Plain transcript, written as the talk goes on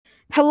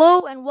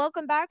Hello and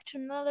welcome back to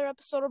another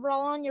episode of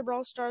Brawl On, your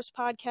Brawl Stars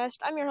podcast.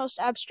 I'm your host,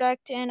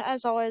 Abstract, and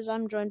as always,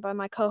 I'm joined by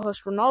my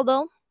co-host,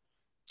 Ronaldo.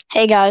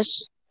 Hey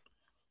guys.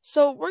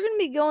 So we're going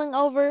to be going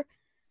over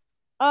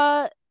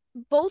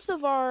both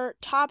of our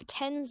top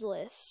 10s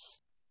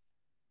lists.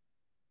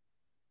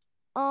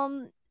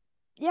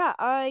 Yeah,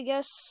 I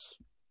guess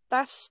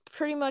that's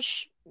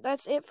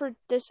it for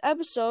this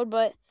episode,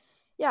 but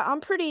yeah,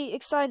 I'm pretty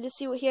excited to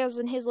see what he has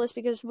in his list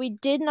because we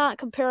did not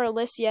compare our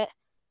list yet.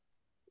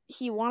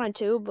 He wanted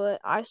to,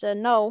 but I said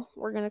no,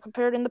 we're going to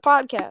compare it in the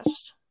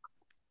podcast.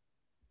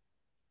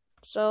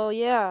 So,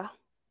 yeah,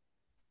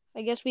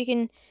 I guess we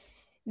can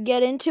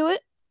get into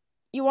it.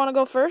 You want to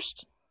go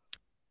first?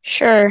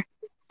 Sure.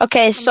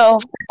 Okay, so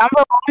for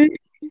number one,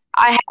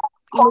 I have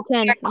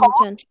Number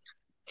 10.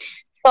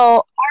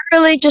 So I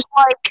really just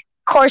like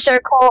Corsair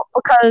Colt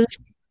because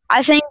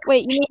I think.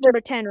 Wait, you mean number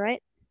 10,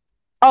 right?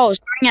 Oh,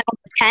 starting at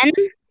number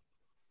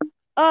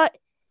 10?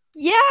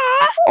 Yeah.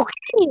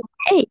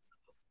 Okay.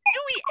 Do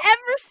we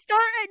ever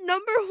start at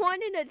number 1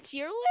 in a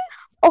tier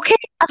list? Okay,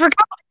 I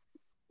forgot.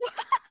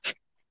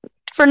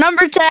 For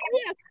number 10.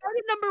 Yeah, start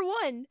at number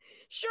 1.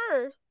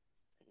 Sure.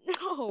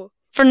 No.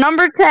 For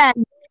number 10, I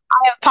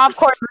have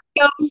Popcorn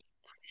Rico.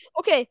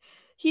 Okay,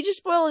 he just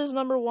spoiled his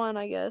number 1,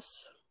 I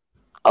guess.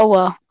 Oh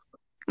well.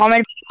 Want me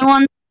to pick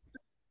one?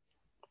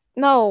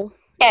 No.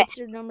 Okay. That's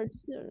your number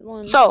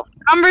 1. So,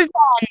 number 10,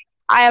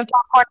 I have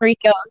Popcorn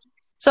Rico.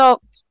 So,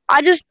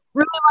 I just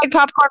really like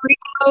Popcorn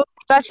Rico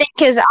because I think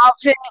his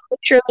outfit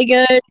looks really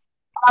good.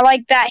 I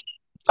like that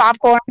he's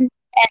popcorn, and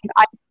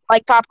I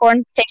like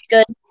popcorn. Tastes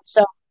good.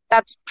 So,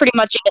 that's pretty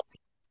much it.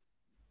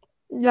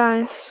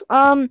 Nice.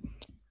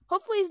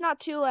 Hopefully he's not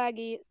too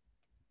laggy.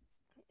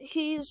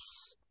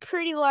 He's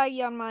pretty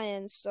laggy on my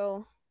end,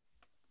 so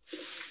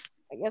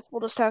I guess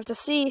we'll just have to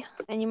see.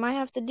 And you might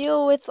have to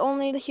deal with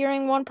only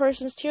hearing one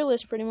person's tier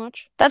list, pretty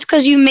much. That's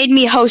because you made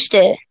me host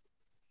it.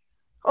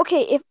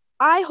 Okay, if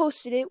I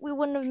hosted it, we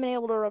wouldn't have been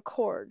able to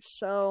record,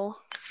 so...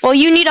 Well,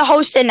 you need to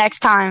host it next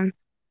time.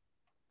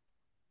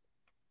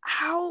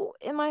 How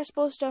am I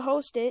supposed to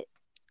host it?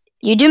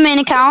 You do main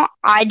account,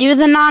 I do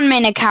the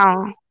non-main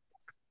account.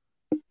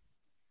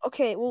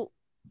 Okay, well,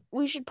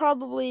 we should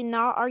probably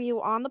not argue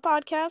on the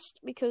podcast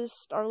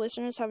because our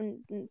listeners have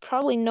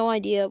probably no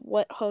idea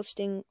what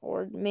hosting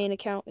or main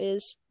account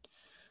is.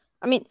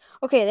 I mean,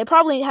 okay, they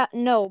probably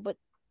know, but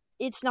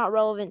it's not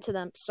relevant to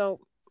them.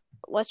 So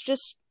let's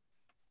just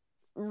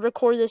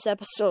record this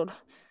episode.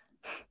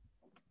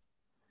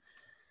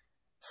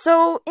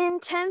 So in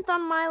 10th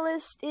on my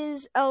list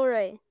is El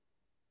Rey.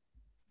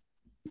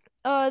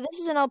 This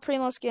is an El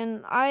Primo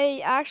skin.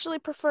 I actually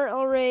prefer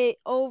El Rey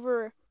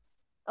over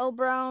El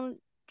Brown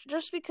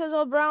just because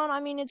El Brown,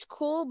 I mean, it's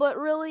cool, but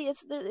really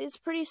it's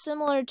pretty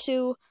similar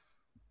to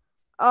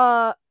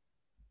the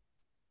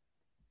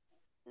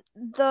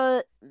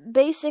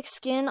basic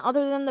skin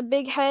other than the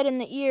big head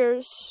and the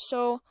ears.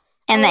 So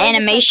and the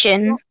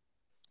animation.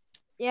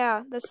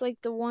 Yeah, that's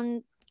like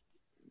the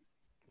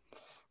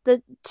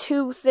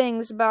two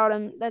things about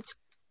him that's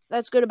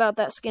good about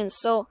that skin.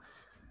 So,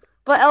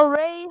 but El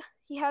Rey,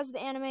 he has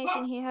the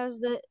animation, he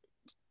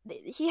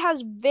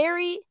has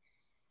very,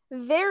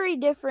 very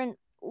different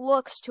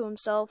looks to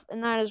himself,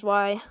 and that is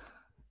why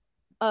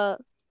I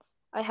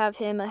have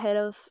him ahead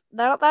of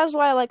that. That is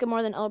why I like him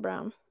more than El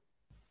Brown.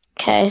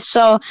 Okay,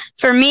 so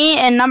for me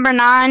in number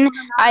 9,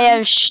 I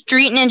have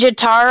Street Ninja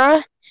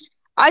Tara.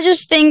 I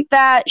just think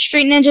that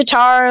Street Ninja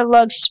Tara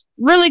looks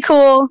really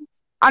cool.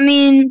 I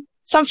mean,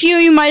 some few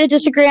of you might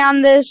disagree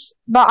on this,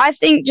 but I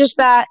think just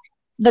that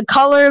the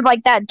color,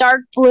 like that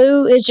dark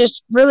blue, is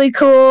just really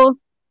cool.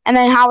 And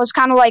then how it's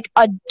kind of like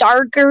a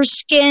darker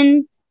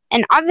skin.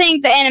 And I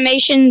think the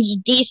animation's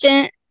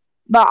decent,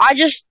 but I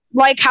just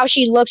like how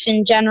she looks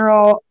in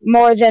general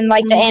more than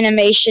like the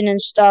animation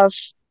and stuff.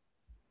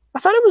 I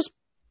thought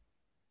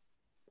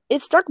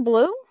it's dark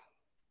blue?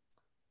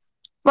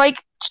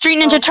 Like,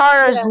 Street Ninja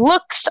Tara's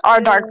looks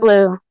are dark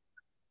blue.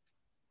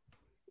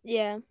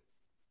 Yeah.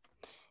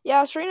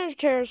 Yeah, Street Ninja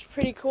Tara is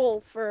pretty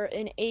cool for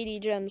an 80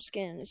 gem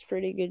skin. It's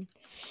pretty good.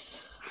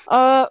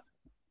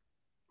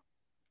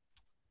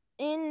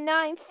 In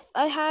 9th,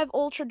 I have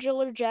Ultra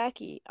Driller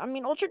Jackie. I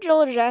mean, Ultra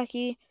Driller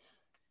Jackie,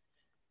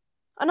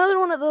 another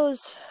one of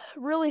those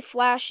really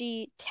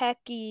flashy,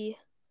 techy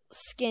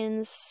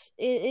skins.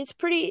 It's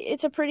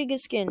a pretty good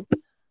skin.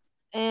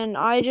 And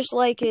I just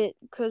like it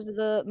because of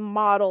the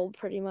model,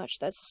 pretty much.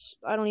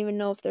 I don't even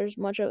know if there's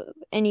much of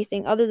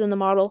anything other than the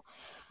model.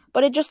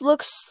 But it just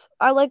looks,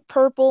 I like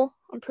purple.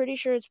 I'm pretty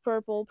sure it's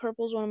purple.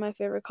 Purple's one of my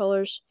favorite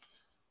colors.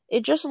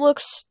 It just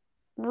looks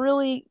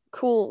really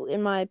cool,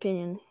 in my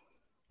opinion.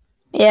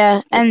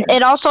 Yeah, and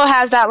it also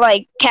has that,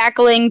 like,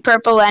 cackling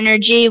purple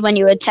energy when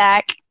you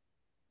attack.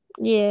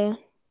 Yeah.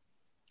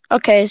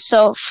 Okay,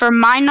 so for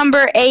my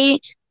number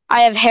 8,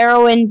 I have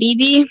Heroine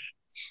Bibi.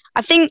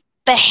 I think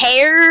the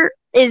hair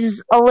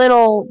is a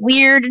little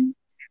weird,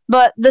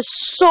 but the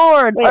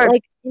sword... Wait,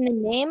 like, in the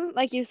name?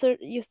 Like, you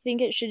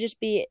think it should just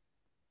be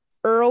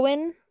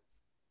Erwin?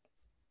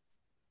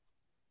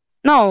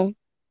 No.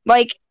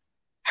 Like,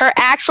 her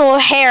actual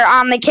hair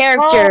on the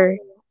character.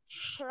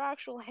 Oh, her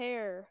actual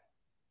hair.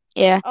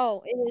 Yeah.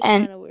 Oh, it is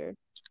And kind of weird.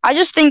 I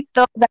just think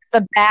though that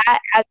the bat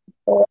as a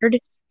sword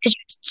is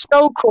just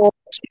so cool.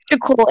 Such a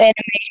cool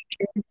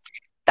animation.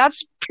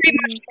 That's pretty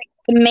much like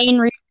the main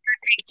reason I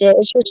picked it.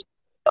 It's just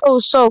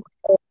so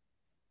cool.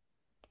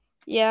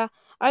 Yeah,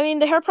 I mean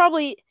the hair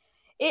probably.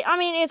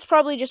 It's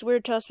probably just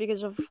weird to us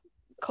because of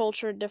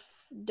culture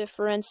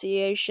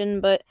differentiation,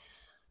 but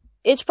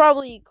it's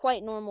probably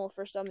quite normal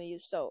for some of you.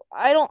 So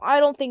I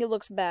don't think it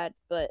looks bad,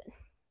 but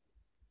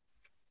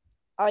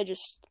I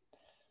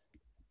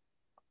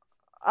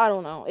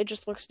don't know. It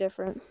just looks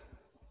different.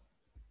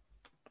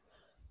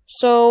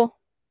 So,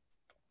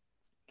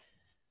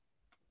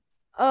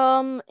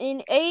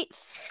 in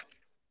 8th,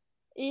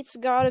 it's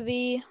gotta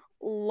be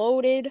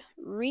Loaded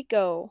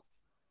Rico.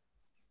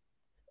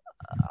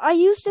 I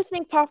used to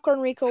think Popcorn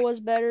Rico was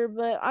better,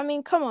 but I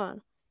mean, come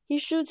on. He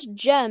shoots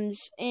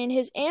gems, and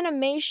his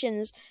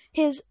animations,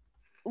 his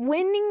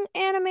winning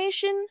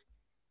animation,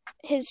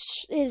 he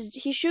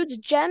shoots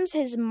gems,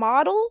 his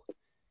model,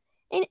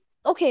 and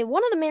okay,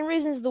 one of the main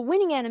reasons the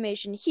winning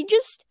animation, he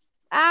just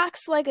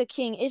acts like a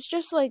king. It's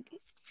just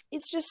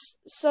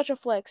such a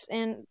flex,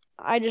 and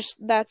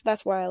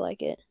that's why I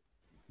like it.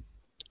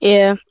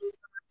 Yeah.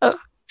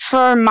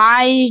 For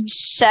my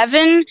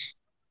 7,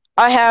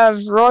 I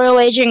have Royal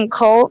Agent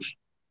Colt.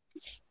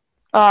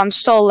 Oh, I'm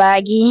so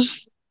laggy.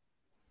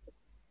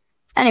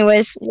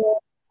 Anyways,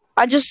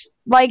 I just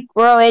like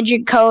Royal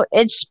Agent Colt.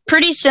 It's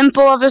pretty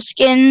simple of a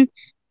skin,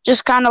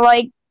 just kind of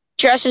like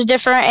dresses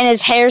different, and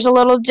his hair's a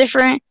little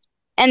different.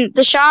 And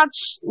the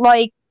shots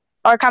like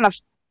are kind of,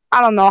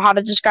 I don't know how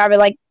to describe it,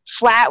 like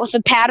flat with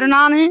a pattern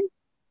on it.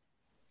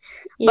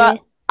 Yeah.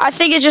 But I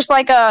think it's just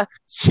like a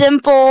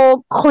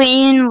simple,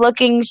 clean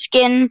looking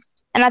skin,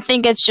 and I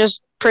think it's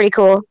just pretty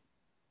cool.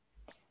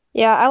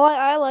 Yeah,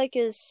 I like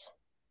his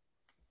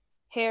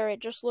hair. It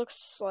just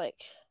looks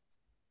like,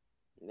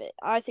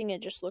 I think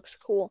it just looks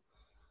cool.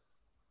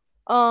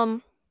 Yeah,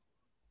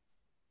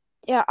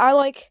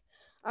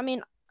 I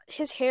mean,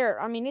 his hair.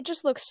 I mean, it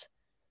just looks,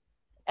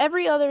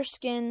 every other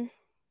skin.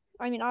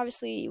 I mean,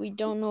 obviously we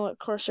don't know what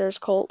Corsair's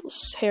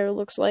Colt's hair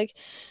looks like.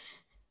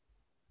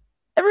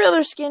 Every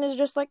other skin is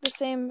just like the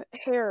same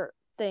hair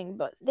thing,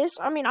 but this,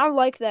 I mean, I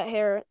like that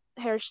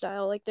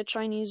hairstyle, like the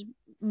Chinese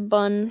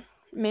man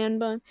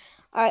bun.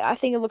 I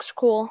think it looks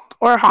cool.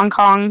 Or Hong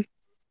Kong.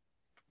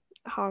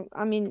 Hong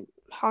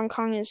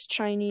Kong is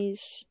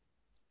Chinese.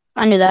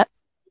 I knew that.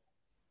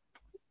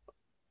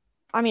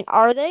 I mean,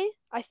 are they?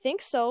 I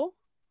think so.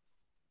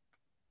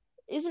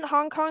 Isn't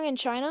Hong Kong in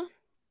China?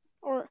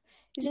 Or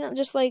isn't it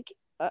just like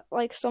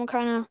some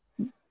kind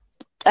of...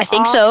 I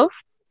think so.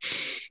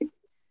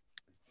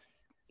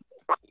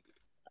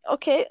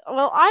 Okay,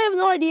 well, I have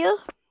no idea.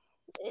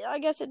 I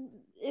guess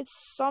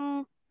it's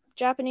some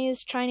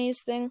Japanese,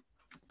 Chinese thing.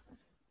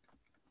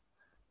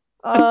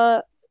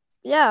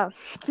 Yeah.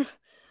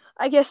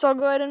 I guess I'll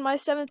go ahead in my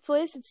 7th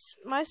place. It's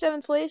my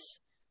 7th place.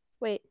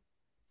 Wait.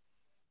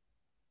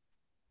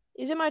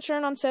 Is it my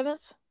turn on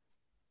 7th?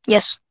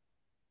 Yes.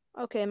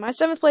 Okay, my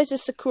 7th place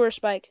is Sakura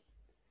Spike.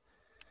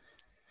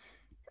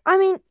 I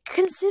mean,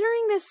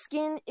 considering this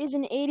skin is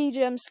an 80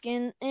 gem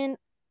skin, and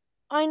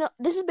I know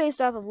this is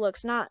based off of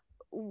looks, not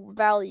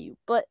value,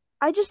 but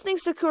I just think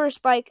Sakura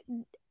Spike,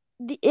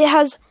 it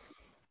has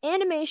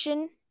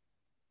animation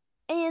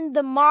and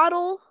the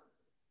model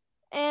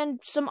and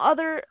some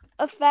other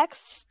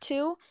effects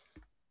too.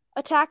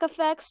 Attack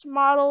effects,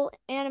 model,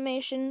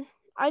 animation.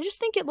 I just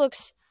think it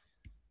looks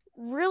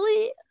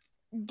really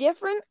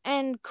different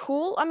and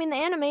cool. I mean, the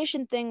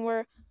animation thing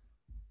where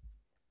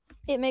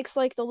it makes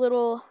like the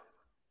little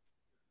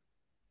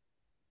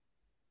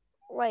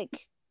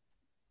like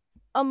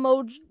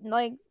emoji,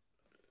 like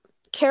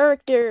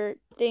character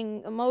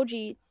thing,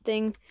 emoji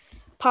thing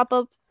pop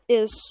up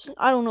is,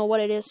 I don't know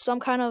what it is, some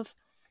kind of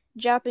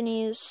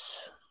Japanese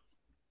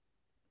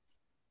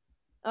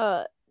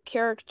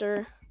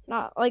character,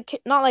 not like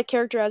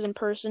character as in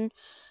person,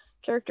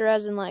 character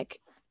as in like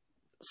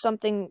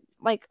something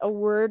like a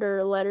word or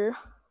a letter.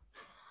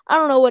 I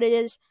don't know what it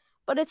is,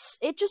 but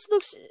it just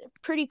looks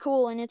pretty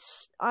cool, and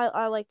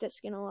I like that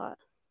skin a lot.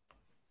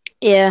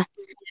 Yeah.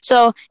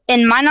 So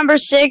in my number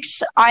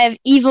 6, I have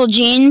Evil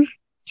Gene.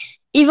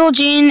 Evil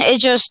Gene is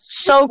just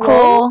so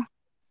cool.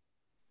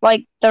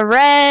 Like the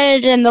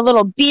red and the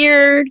little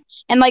beard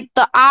and like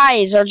the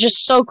eyes are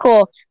just so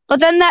cool. But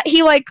then that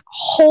he like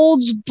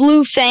holds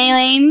blue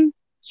flame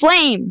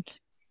and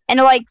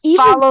it like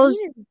Evil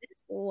follows. Gene is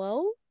this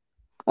low?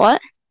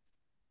 What?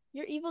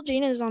 Your Evil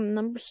Gene is on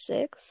number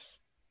 6?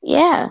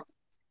 Yeah.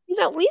 He's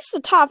at least the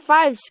top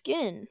 5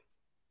 skin.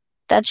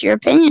 That's your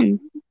opinion.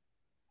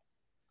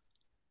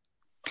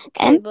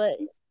 Okay, but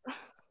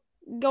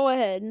go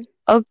ahead.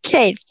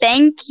 Okay,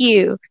 thank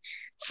you.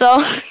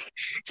 So,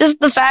 just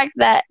the fact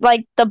that,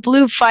 like, the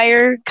blue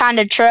fire kind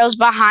of trails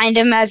behind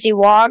him as he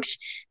walks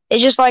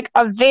is just, like,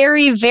 a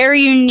very,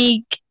 very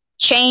unique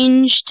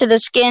change to the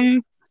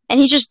skin. And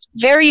he's just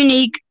very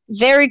unique,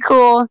 very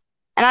cool.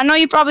 And I know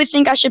you probably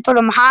think I should put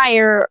him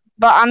higher,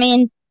 but, I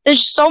mean,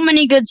 there's so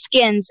many good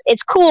skins.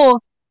 It's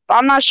cool, but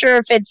I'm not sure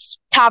if it's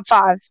top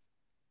 5.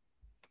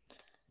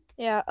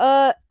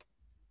 Yeah.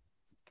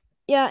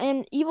 Yeah,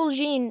 and Evil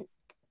Gene,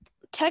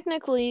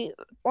 technically,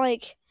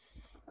 like,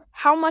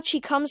 how much he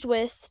comes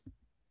with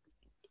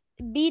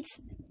beats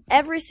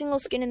every single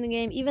skin in the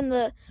game, even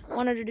the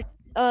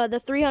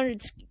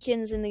 300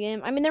 skins in the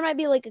game. I mean, there might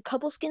be like a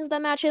couple skins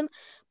that match him,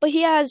 but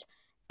he has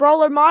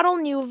brawler model,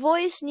 new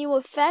voice, new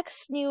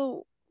effects,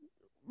 new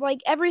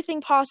like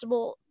everything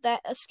possible that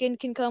a skin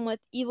can come with.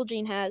 Evil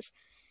Gene has.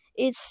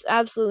 It's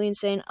absolutely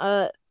insane.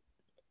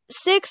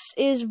 6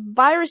 is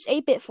Virus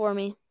 8-bit for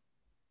me.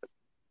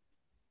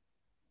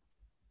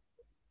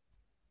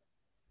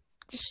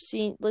 Just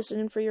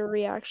listening for your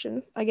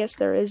reaction. I guess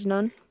there is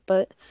none,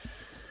 but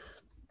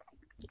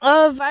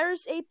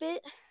Virus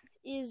 8-bit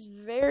is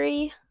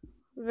very,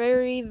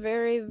 very,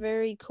 very,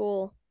 very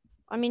cool.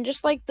 I mean,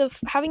 just like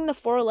having the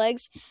 4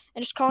 legs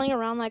and just crawling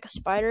around like a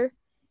spider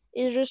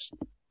is just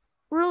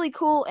really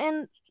cool,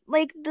 and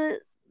like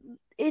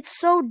it's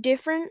so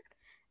different,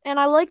 and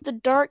I like the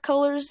dark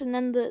colors and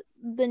then the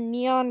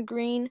neon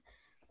green,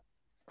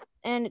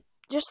 and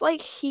just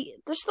like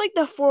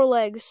the 4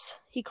 legs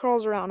he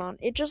crawls around on.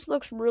 It just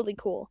looks really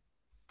cool.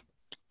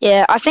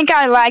 Yeah, I think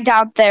I lagged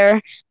out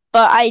there,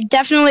 but I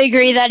definitely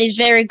agree that he's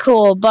very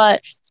cool,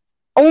 but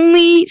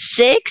only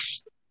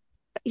 6?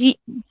 He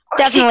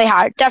definitely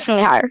higher.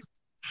 Definitely higher.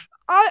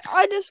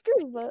 I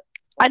disagree, but okay.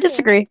 I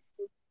disagree.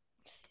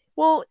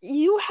 Well,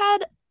 you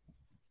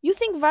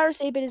think Virus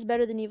 8-bit is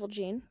better than Evil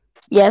Gene?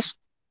 Yes.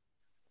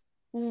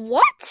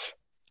 What?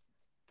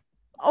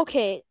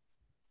 Okay.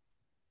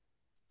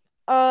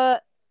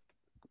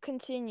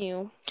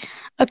 Continue.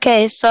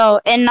 Okay, so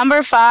in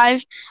number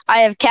 5, I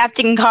have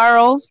Captain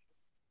Carl.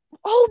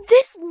 Oh,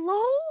 this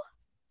low?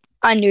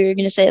 I knew you were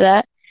going to say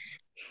that.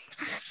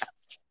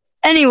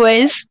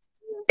 Anyways,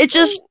 it's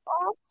just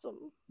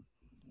awesome.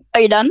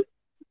 Are you done?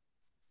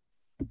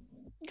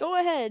 Go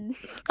ahead.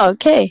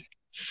 Okay.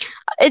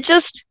 It's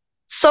just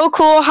so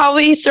cool how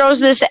he throws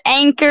this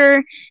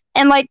anchor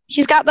and like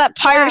he's got that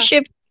pirate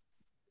ship.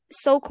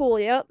 So cool,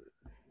 yep.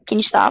 Can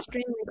you stop?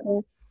 Extremely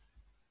cool.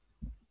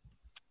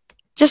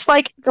 Just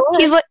like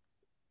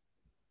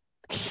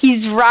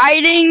he's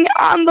riding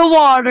on the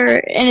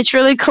water, and it's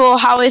really cool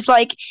how he's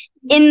like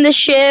in the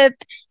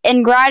ship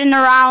and gliding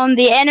around.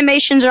 The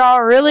animations are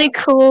all really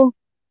cool,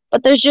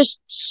 but there's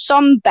just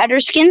some better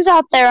skins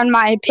out there in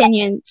my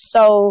opinion.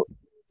 So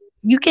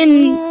you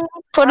can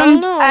put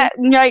him at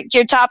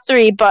your top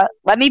 3, but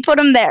let me put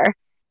him there.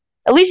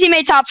 At least he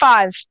made top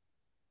 5.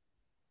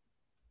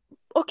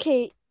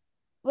 Okay,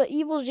 but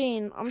Evil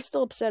Gene, I'm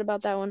still upset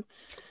about that one.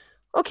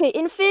 Okay,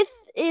 in 5th,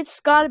 it's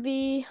gotta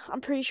be,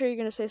 I'm pretty sure you're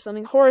gonna say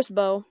something, Horus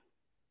Bow.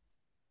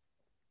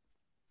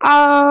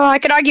 I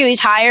could argue he's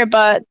higher,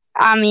 but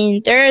I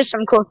mean, there is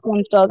some cool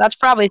skins, so that's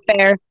probably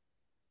fair.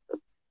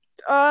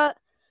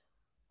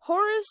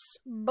 Horus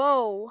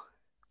Bow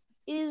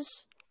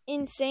is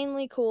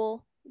insanely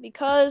cool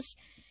because,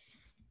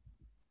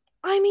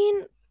 I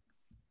mean,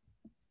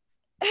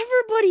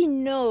 everybody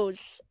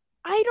knows.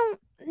 I don't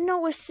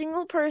know a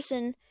single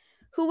person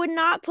who would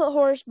not put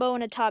Horus Bow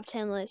in a top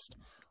 10 list.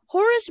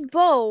 Horus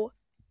Bow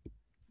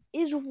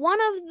is one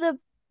of the...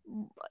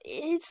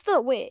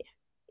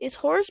 Is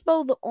Horus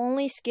Bow the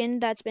only skin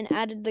that's been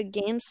added to the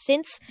game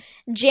since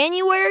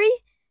January?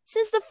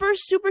 Since the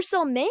first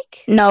Supercell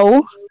make?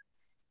 No.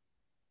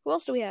 Who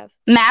else do we have?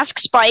 Mask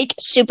Spike,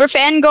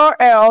 Superfan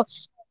Girl,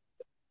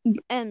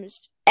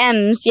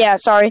 Ems, yeah,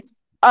 sorry.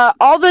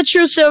 All the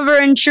True Silver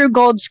and True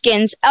Gold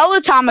skins. El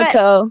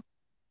Atomico.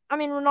 I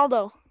mean,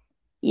 Ronaldo.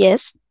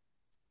 Yes.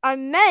 I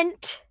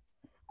meant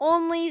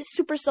only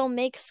Supercell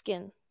make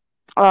skin.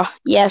 Oh,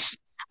 yes.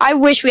 I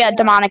wish we had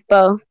Demonic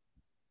Bow.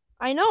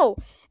 I know.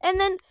 And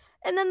then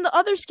the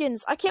other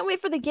skins. I can't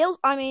wait for the Gale.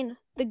 I mean,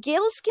 the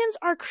Gale skins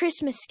are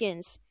Christmas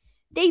skins.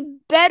 They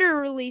better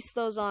release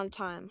those on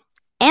time.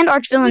 And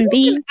Archvillain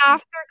B.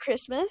 After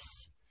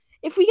Christmas.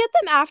 If we get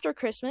them after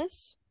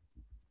Christmas.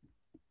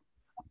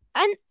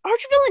 And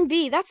Archvillain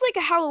B, that's like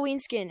a Halloween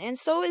skin. And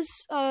so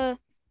is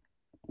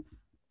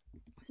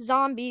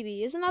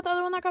Zombie. Isn't that the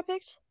other one that got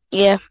picked?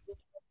 Yeah.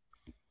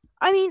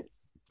 I mean,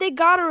 they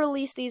gotta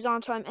release these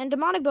on time. And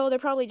Demonic Bow, they're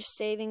probably just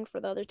saving for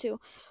the other two.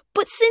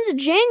 But since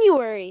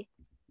January,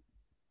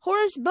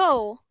 Horus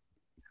Bow,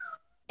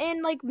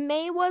 and like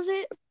May, was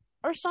it?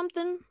 Or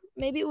something?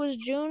 Maybe it was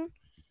June.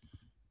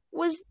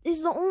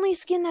 Is the only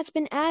skin that's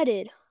been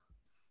added.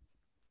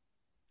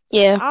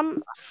 Yeah.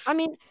 I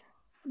mean,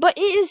 but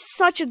it is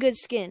such a good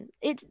skin.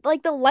 It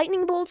like the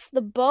lightning bolts,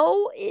 the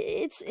bow,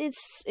 it's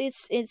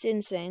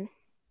insane.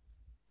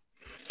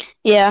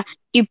 Yeah,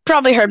 you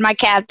probably heard my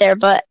cat there,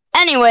 but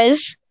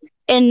anyways,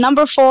 in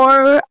number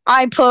 4,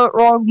 I put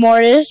Rogue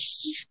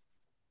Mortis.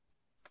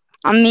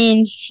 I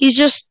mean, he's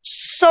just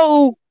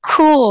so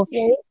cool.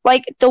 Yeah.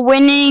 Like, the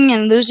winning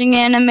and losing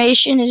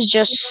animation is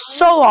just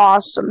so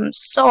awesome.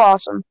 So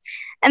awesome.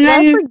 And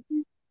then...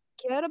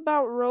 forget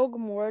about Rogue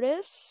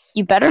Mortis?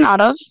 You better not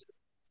have.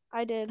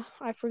 I did.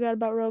 I forgot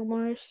about Rogue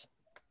Mortis.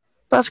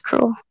 That's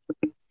cruel.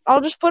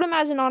 I'll just put him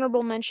as an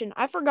honorable mention.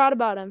 I forgot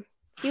about him.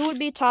 He would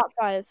be top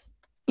 5.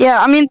 Yeah,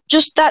 I mean,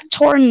 just that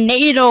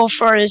tornado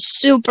for his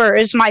super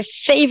is my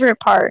favorite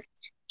part.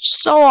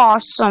 So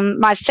awesome.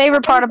 My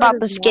favorite part about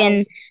the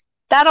skin.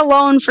 That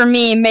alone for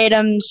me made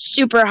him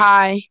super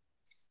high.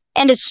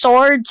 And his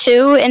sword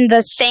too, in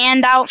the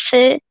sand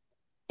outfit.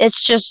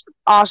 It's just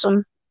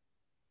awesome.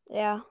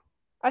 Yeah.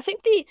 I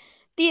think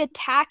the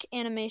attack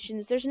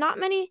animations, there's not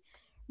many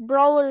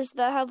brawlers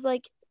that have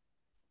like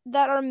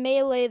that are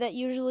melee that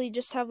usually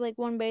just have like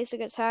one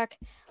basic attack,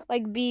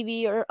 like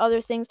BB or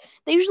other things.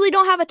 They usually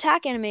don't have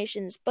attack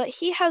animations, but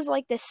he has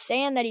like this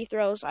sand that he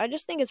throws. I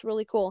just think it's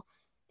really cool.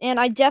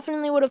 And I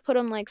definitely would have put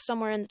him like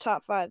somewhere in the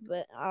top 5,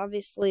 but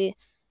obviously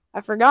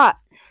I forgot.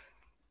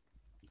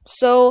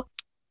 So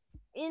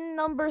in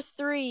number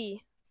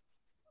 3,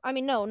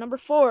 number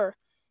 4.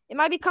 It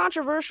might be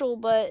controversial,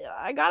 but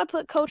I gotta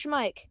put Coach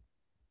Mike.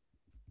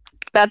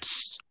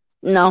 That's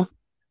no.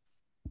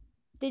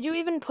 Did you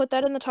even put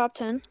that in the top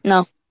 10?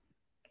 No.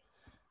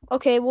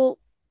 Okay, well,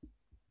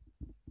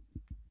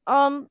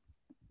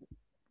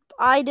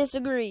 I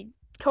disagree.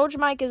 Coach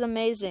Mike is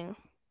amazing.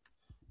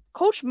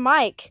 Coach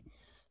Mike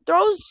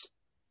throws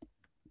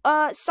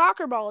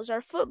soccer balls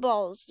or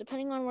footballs,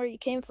 depending on where you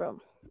came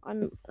from.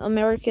 I'm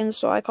American,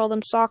 so I call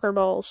them soccer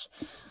balls.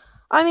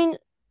 I mean,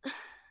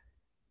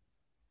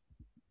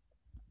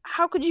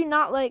 how could you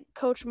not like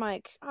Coach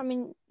Mike? I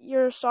mean,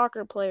 you're a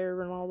soccer player,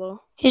 Ronaldo.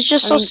 He's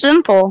just so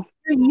simple.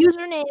 Your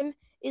username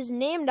is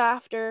named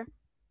after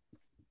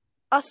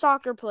a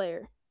soccer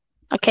player.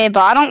 Okay,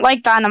 but I don't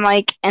like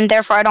Dynamite, and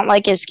therefore I don't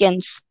like his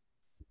skins.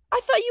 I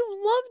thought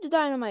you loved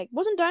Dynamite.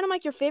 Wasn't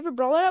Dynamite your favorite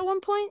brawler at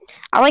one point?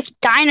 I like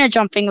Dyna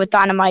jumping with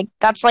Dynamite.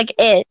 That's like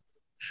it.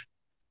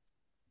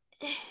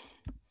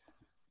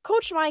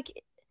 Coach Mike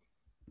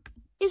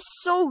is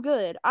so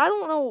good. I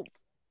don't know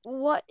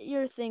what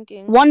you're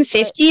thinking.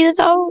 150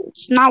 though?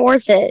 It's not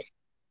worth it.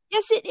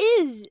 Yes, it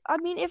is. I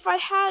mean, if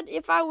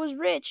I was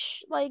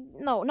rich, like,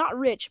 no, not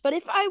rich, but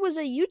if I was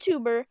a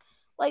YouTuber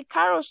like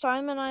Kairos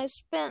Time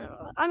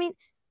and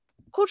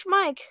Coach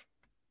Mike,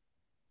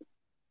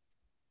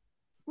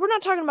 we're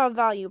not talking about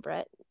value,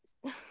 Brett.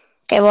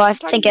 Okay, well, I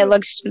think it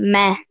looks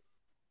meh.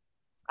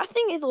 I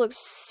think it looks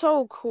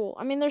so cool.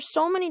 I mean, there's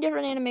so many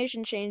different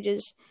animation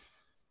changes.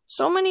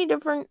 So many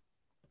different...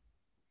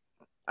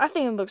 I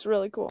think it looks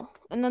really cool.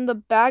 And then the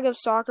bag of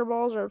soccer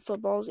balls or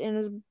footballs in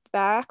his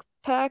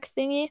backpack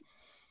thingy.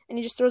 And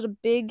he just throws a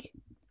big...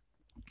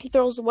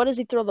 What does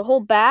he throw? The whole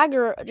bag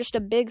or just a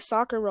big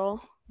soccer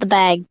ball? The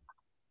bag.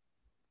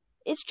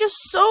 It's just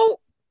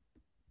so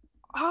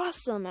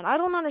awesome. And I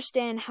don't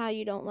understand how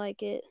you don't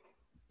like it.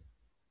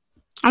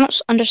 I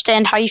don't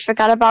understand how you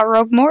forgot about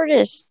Rogue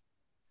Mortis.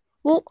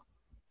 Well,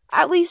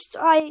 at least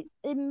I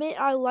admit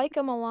I like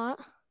him a lot.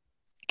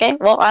 Okay,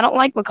 well, I don't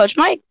like Coach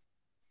Mike.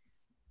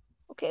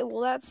 Okay,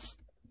 well, that's...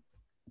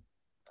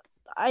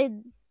 I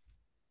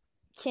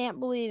can't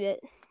believe it.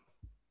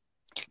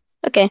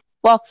 Okay,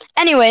 well,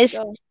 anyways,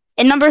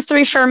 in number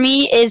 3 for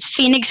me is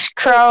Phoenix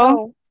Crow.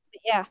 Oh,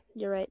 yeah,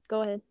 you're right.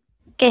 Go ahead.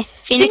 Okay,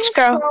 Phoenix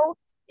Crow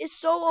is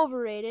so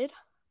overrated.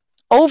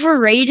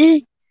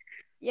 Overrated?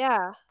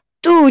 Yeah.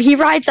 Dude, he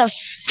rides a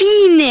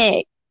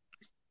Phoenix.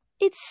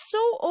 It's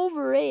so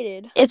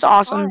overrated. It's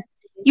awesome. Honestly.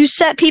 You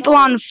set people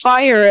on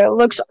fire. It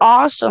looks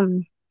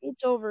awesome.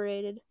 It's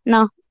overrated.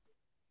 No.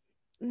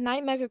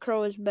 Night Mecha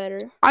Crow is better.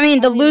 I mean,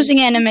 the losing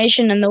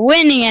animation and the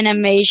winning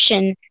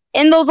animation.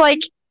 And those, like,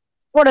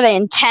 what are they,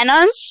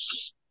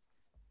 antennas?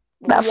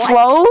 That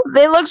flow?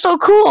 They look so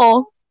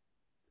cool.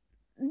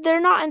 They're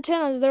not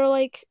antennas. They're,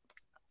 like,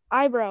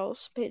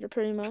 eyebrows,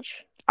 pretty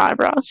much.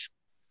 Eyebrows.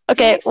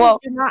 Okay, well.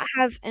 do not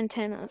have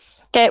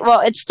antennas. Okay, well,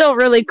 it's still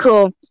really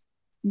cool.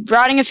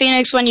 Riding a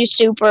Phoenix when you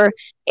super.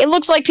 It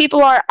looks like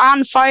people are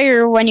on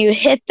fire when you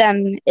hit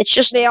them. It's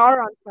just... They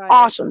are on fire.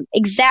 Awesome.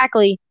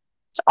 Exactly.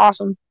 It's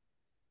awesome.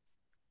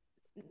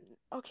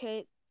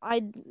 Okay,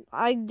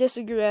 I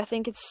disagree. I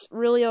think it's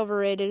really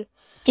overrated.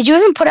 Did you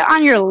even put it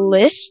on your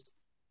list?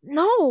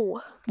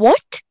 No.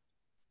 What?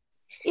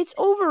 It's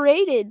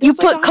overrated. You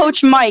put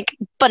Coach Mike,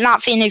 but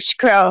not Phoenix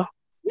Crow.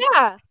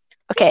 Yeah.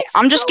 Okay,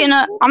 I'm just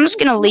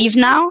gonna leave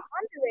now.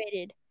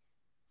 Underrated.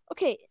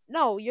 Okay,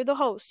 no, you're the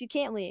host. You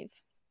can't leave.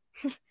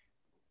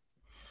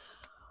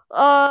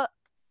 All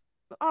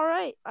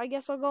right. I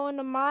guess I'll go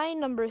into my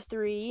number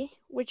 3,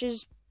 which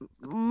is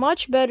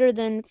much better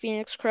than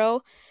Phoenix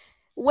Crow.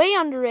 Way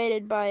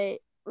underrated by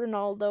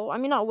Ronaldo. I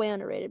mean, not way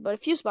underrated, but a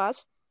few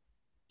spots.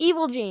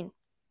 Evil Gene.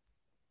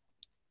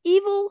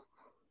 Evil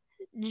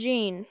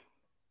Gene.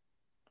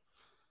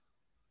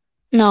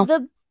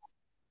 No.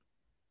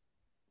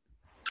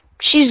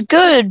 She's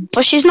good,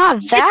 but she's not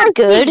that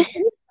good.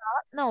 Stop.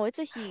 No, it's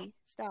a he.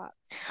 Stop.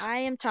 I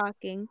am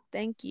talking.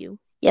 Thank you.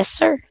 Yes,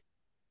 sir.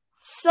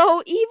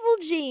 So, Evil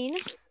Gene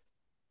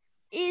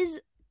is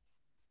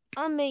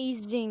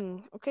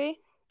amazing, okay?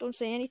 Don't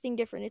say anything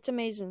different. It's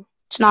amazing.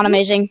 It's not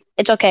amazing.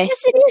 It's okay.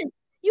 Yes, it is.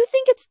 You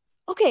think it's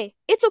okay.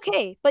 It's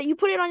okay, but you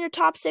put it on your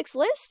top 6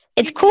 list?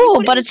 It's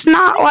cool, but it's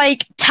not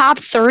like top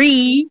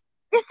 3.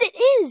 Yes, it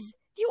is.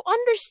 You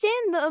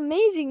understand the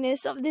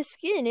amazingness of this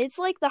skin. It's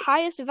like the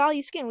highest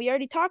value skin. We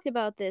already talked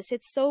about this.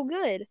 It's so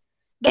good.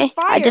 The Okay,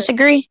 I fire.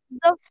 disagree.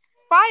 The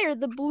fire,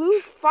 the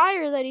blue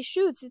fire that he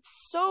shoots,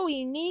 it's so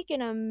unique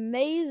and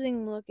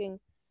amazing looking.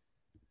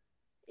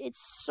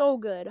 It's so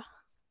good.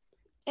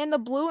 And the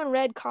blue and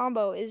red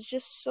combo is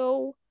just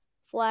so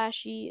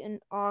flashy and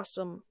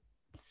awesome.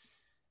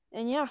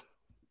 And yeah.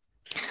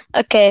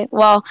 Okay,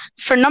 well,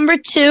 for number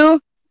 2,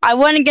 I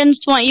went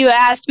against what you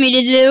asked me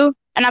to do,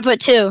 and I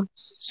put 2.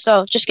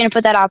 So, just gonna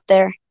put that out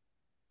there.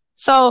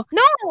 So,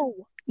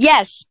 No!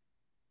 yes.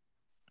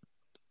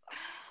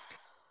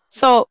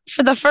 So,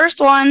 for the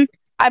first one,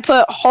 I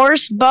put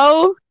Horse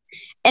Bow,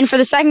 and for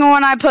the second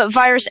one, I put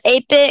Virus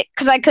 8-Bit,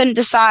 because I couldn't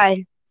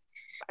decide.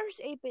 Virus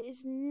 8-Bit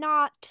is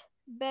not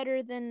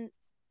better than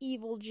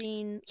Evil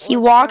Gene. He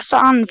walks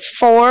on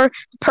 4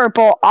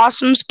 purple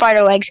awesome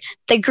spider legs.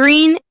 The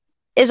green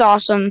is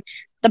awesome.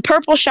 The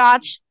purple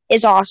shots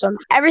is awesome.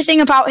 Everything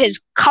about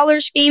his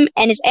color scheme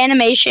and his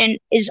animation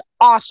is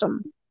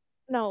awesome.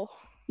 No.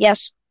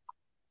 Yes.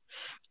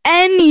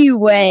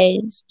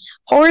 Anyways,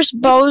 Horse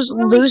Bow's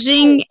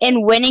losing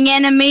and winning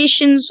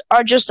animations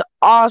are just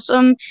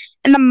awesome.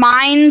 And the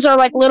mines are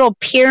like little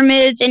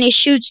pyramids, and he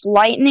shoots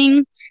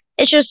lightning.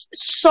 It's just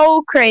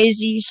so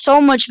crazy,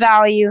 so much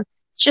value.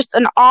 It's just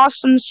an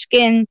awesome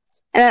skin.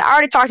 And then I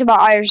already talked about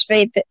Virus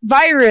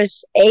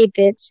 8-Bit.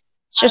 It's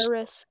just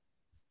Iris.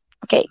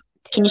 Okay.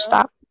 Can you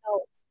stop?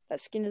 No,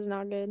 that skin is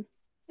not good.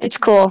 It's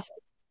cool. Decent.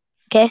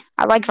 Okay,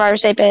 I like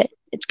Virus 8-Bit.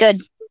 It's good.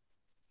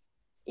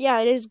 Yeah,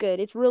 it is good.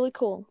 It's really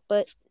cool,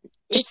 but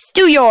just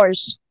do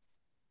yours.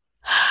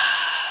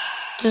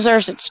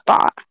 Deserves its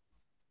spot.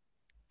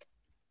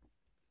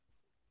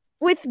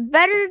 With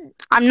better...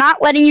 I'm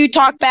not letting you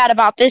talk bad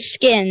about this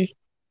skin.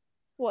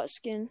 What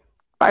skin?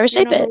 Virus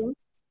 8-Bit.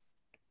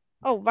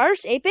 Oh,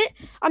 Virus 8-Bit?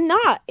 I'm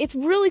not. It's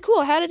really cool.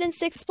 I had it in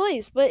 6th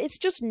place, but it's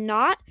just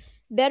not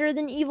better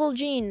than Evil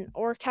Gene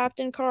or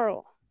Captain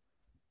Carl.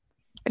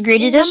 Agree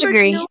to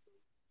disagree.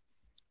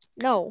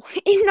 No.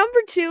 In number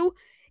 2,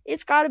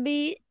 it's got to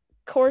be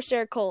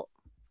Corsair Colt.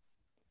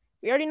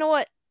 We already know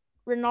what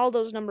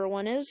Ronaldo's number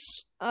 1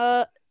 is.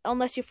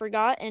 Unless you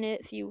forgot, and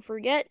if you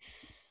forget,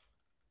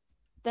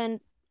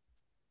 then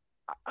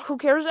who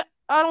cares?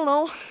 I don't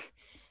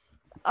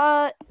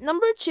know.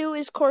 Number 2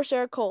 is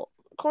Corsair Colt.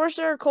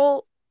 Corsair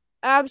Colt,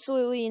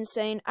 absolutely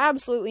insane.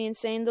 Absolutely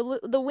insane.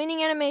 The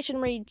winning animation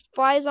where he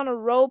flies on a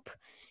rope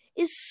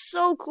is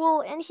so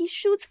cool, and he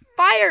shoots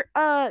fire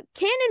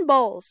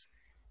cannonballs.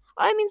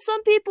 I mean,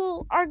 some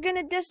people are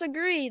gonna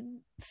disagree.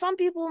 Some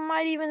people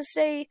might even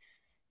say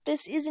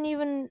this isn't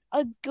even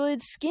a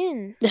good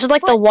skin. This is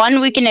like the one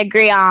we can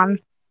agree on,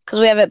 because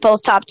we have it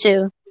both top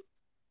 2.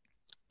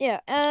 Yeah,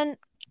 and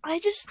I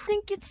just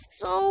think it's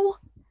so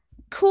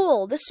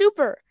cool. The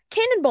super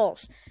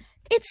cannonballs.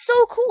 It's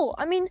so cool.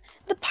 I mean,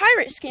 the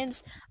pirate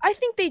skins, I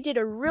think they did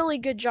a really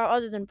good job,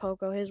 other than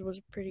Poco. His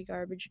was pretty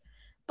garbage.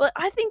 But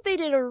I think they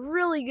did a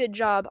really good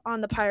job on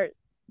the pirate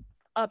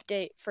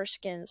update for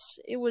skins.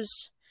 It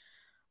was,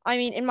 I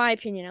mean, in my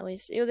opinion at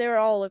least, they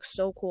all look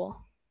so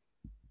cool.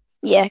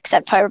 Yeah,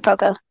 except Pirate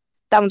Poco.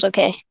 That one's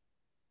okay.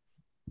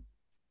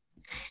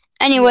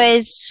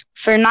 Anyways,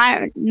 for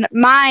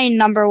my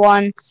number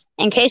 1,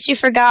 in case you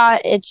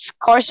forgot, it's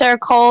Corsair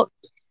Colt.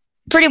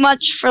 Pretty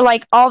much for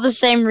like all the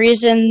same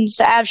reasons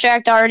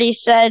Abstract already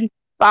said,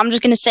 but I'm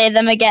just going to say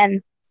them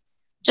again.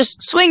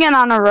 Just swinging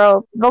on a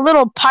rope, the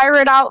little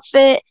pirate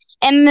outfit,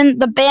 and then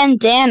the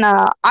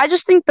bandana. I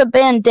just think the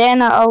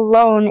bandana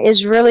alone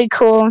is really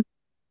cool.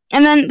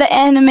 And then the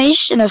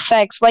animation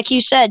effects, like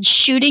you said,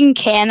 shooting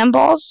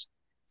cannonballs.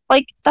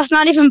 Like, that's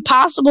not even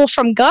possible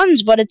from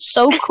guns, but it's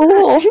so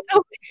cool.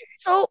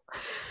 So,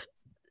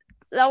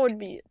 that would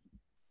be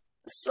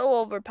so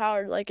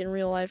overpowered, like, in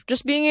real life.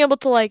 Just being able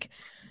to, like,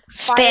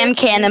 spam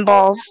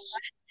cannonballs.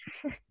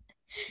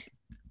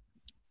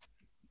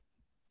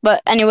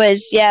 But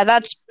anyways, yeah,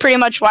 that's pretty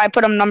much why I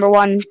put him number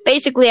 1.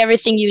 Basically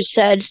everything you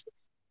said.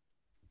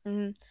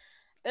 Mm-hmm.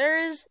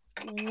 There is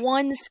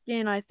one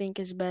skin I think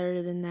is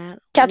better than that.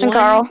 Captain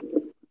Carl.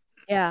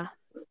 Yeah.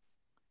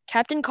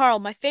 Captain Carl,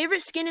 my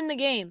favorite skin in the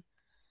game.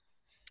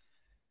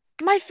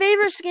 My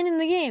favorite skin in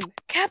the game.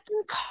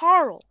 Captain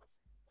Carl.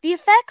 The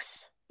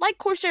effects, like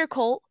Corsair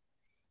Colt,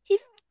 he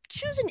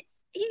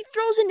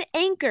throws an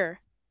anchor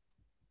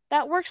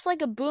that works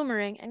like a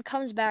boomerang and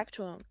comes back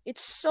to him.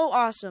 It's so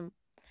awesome.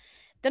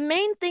 The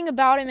main thing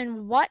about him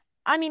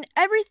and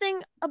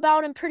everything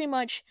about him pretty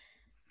much,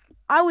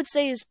 I would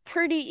say, is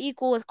pretty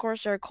equal with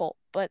Corsair Colt.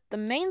 But the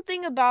main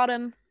thing about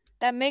him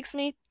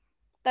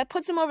that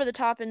puts him over the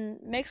top and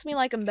makes me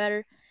like him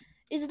better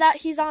is that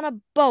he's on a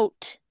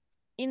boat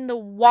in the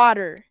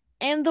water.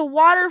 And the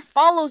water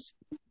follows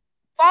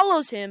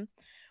him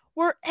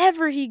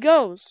wherever he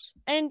goes.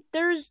 And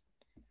there's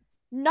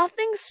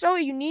nothing so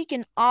unique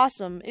and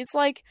awesome. It's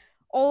like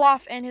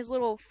Olaf and his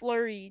little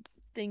flurry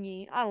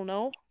thingy. I don't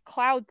know.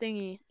 Cloud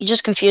thingy. You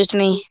just confused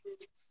me.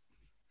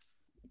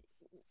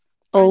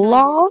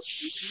 Olaf?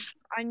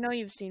 I know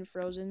you've seen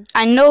Frozen.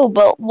 I know,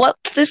 but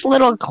what's this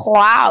little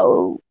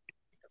cloud?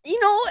 You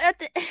know,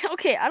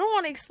 okay, I don't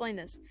want to explain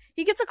this.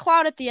 He gets a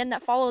cloud at the end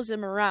that follows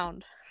him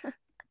around.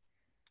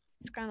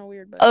 It's kind of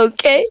weird, but...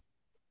 Okay.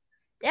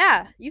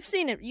 Yeah, you've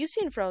seen it. You've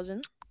seen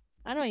Frozen.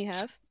 I know you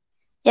have.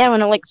 Yeah,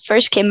 when it like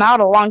first came out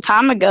a long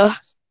time ago.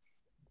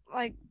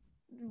 Like,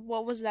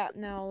 what was that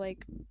now?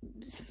 Like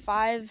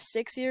 5,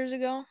 6 years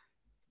ago?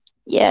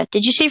 Yeah.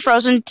 Did you see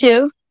Frozen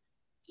 2?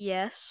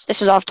 Yes.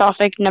 This is off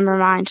topic. Never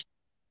mind.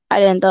 I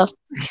didn't though.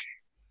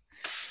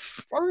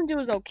 Frozen 2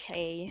 is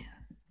okay.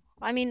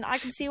 I mean, I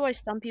can see why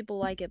some people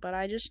like it, but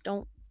I just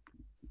don't.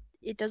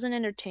 It doesn't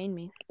entertain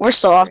me. We're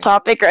so off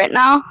topic right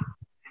now.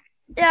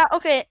 Yeah,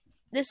 okay.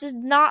 This is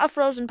not a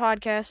Frozen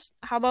podcast.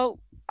 How about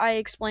I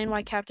explain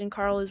why Captain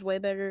Carl is way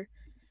better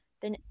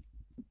than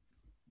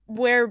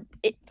where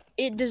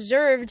it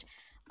deserved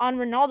on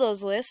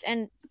Ronaldo's list.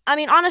 And I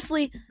mean,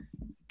 honestly,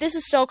 this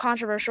is so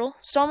controversial.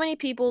 So many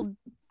people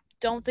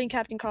don't think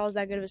Captain Carl is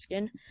that good of a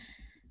skin.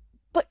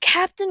 But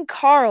Captain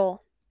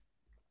Carl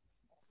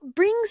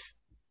brings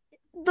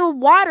the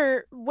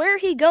water where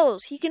he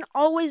goes. He can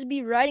always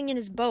be riding in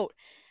his boat.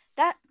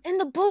 That and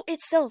the boat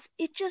itself,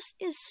 it just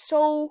is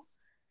so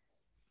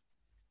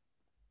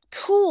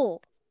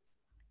cool.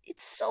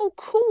 It's so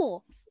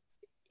cool.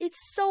 It's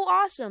so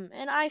awesome,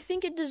 and I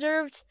think it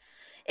deserves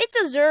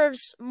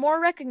more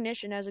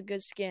recognition as a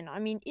good skin. I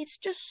mean, it's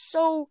just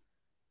so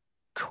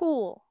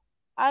cool.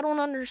 I don't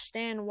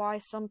understand why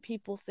some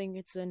people think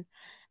it's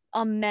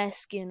a mess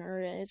skin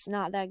or it's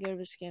not that good of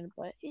a skin,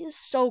 but it is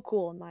so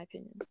cool in my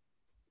opinion.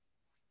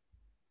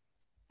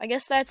 I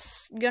guess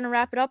that's gonna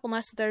wrap it up.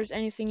 Unless there's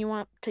anything you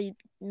want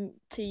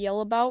to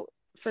yell about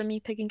for me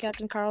picking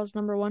Captain Carl as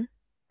number 1.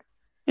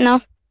 No,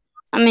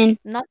 I mean,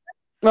 Nothing.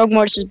 Rogue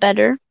Mortis is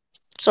better.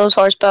 So is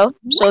Horsebow.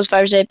 So is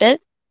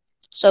 8-Bit.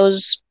 So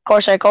is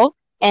Corsair Colt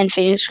and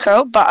Phoenix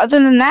Crow. But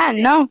other than that,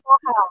 no.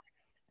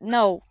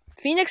 No,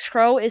 Phoenix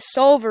Crow is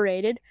so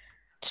overrated.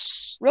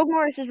 Rogue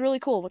Mortis is really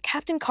cool, but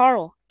Captain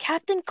Carl,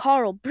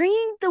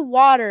 bringing the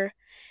water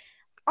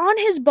on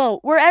his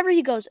boat wherever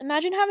he goes.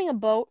 Imagine having a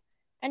boat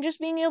and just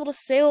being able to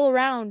sail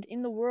around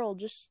in the world,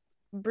 just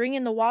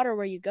bringing the water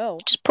where you go.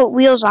 Just put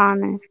wheels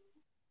on it.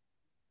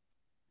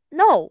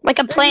 No. Like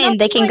a plane,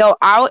 they can go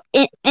out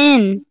and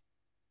in.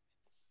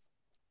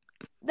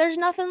 There's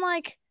nothing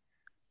like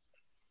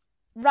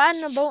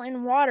riding a boat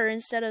in water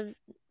instead of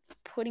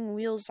putting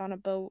wheels on a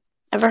boat.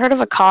 Ever heard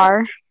of a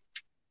car?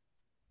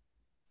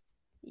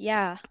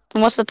 Yeah.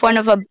 And what's the point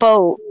of a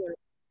boat?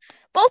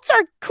 Boats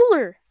are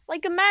cooler.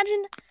 Like,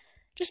 imagine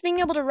just being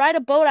able to ride a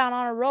boat out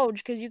on a road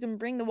because you can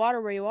bring the water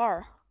where you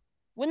are.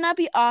 Wouldn't that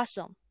be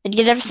awesome? It'd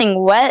get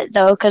everything wet,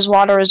 though, because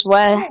water is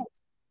wet.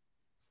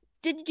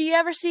 Did you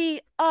ever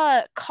see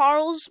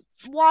Carl's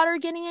water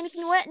getting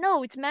anything wet?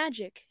 No, it's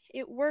magic.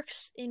 It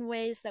works in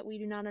ways that we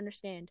do not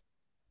understand.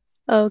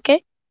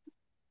 Okay.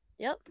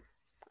 Yep.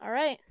 All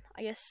right.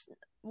 I guess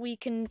we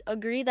can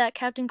agree that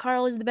Captain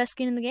Carl is the best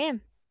skin in the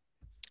game.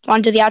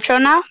 Want to do the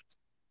outro now?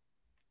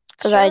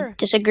 Because Sure. I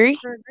disagree.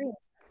 Sure agree.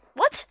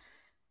 What?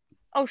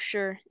 Oh,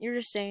 sure. You're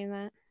just saying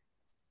that.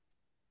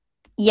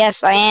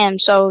 Yes, I am.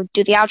 So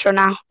do the outro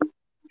now.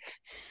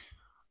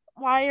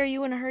 Why are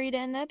you in a hurry to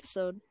end the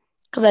episode?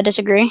 Because I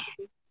disagree.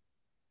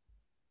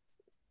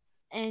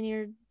 And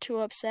you're too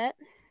upset?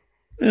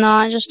 No,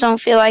 I just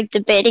don't feel like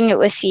debating it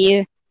with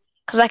you.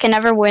 Because I can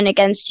never win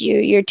against you.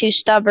 You're too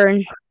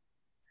stubborn.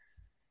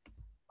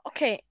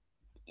 Okay.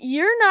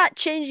 You're not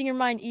changing your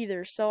mind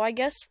either, so I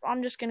guess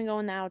I'm just going to go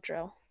in the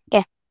outro.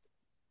 Okay.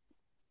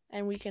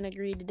 And we can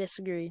agree to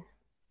disagree.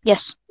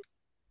 Yes.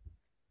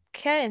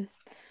 Okay.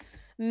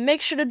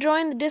 Make sure to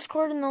join the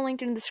Discord in the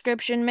link in the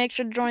description. Make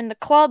sure to join the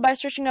club by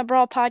searching up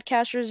Brawl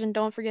Podcasters, and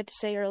don't forget to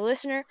say you're a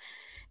listener.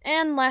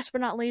 And last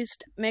but not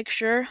least, make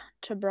sure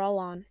to brawl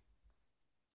on.